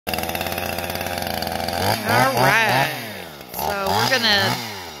Alright, so we're gonna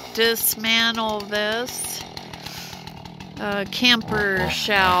dismantle this camper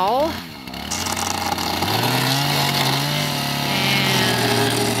shell.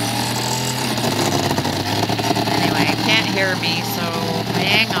 And anyway, it can't hear me, so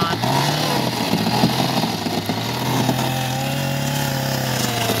hang on.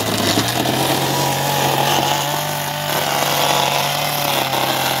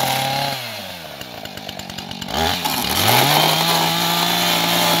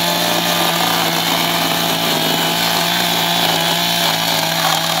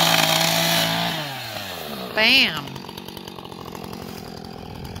 Bam!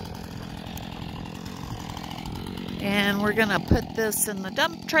 And we're gonna put this in the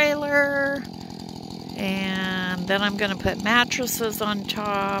dump trailer, and then I'm gonna put mattresses on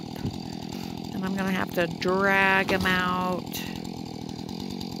top, and I'm gonna have to drag them out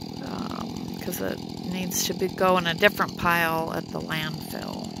because it needs to go in a different pile at the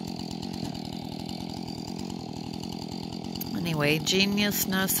landfill. Anyway,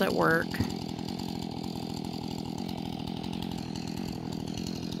 geniusness at work.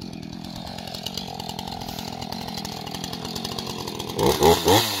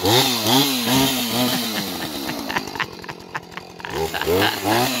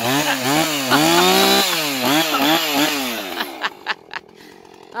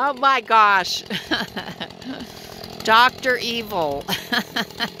 Oh my gosh. Dr. Evil.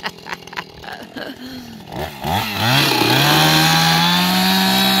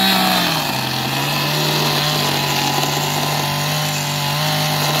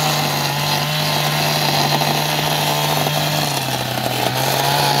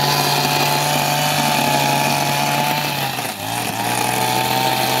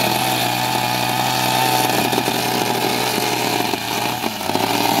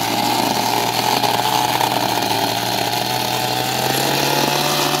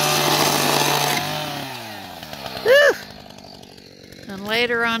 And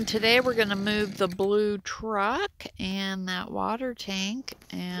later on today, we're going to move the blue truck and that water tank,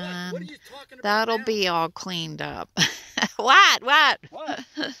 and that'll be all cleaned up. What?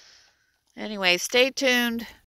 Anyway, stay tuned.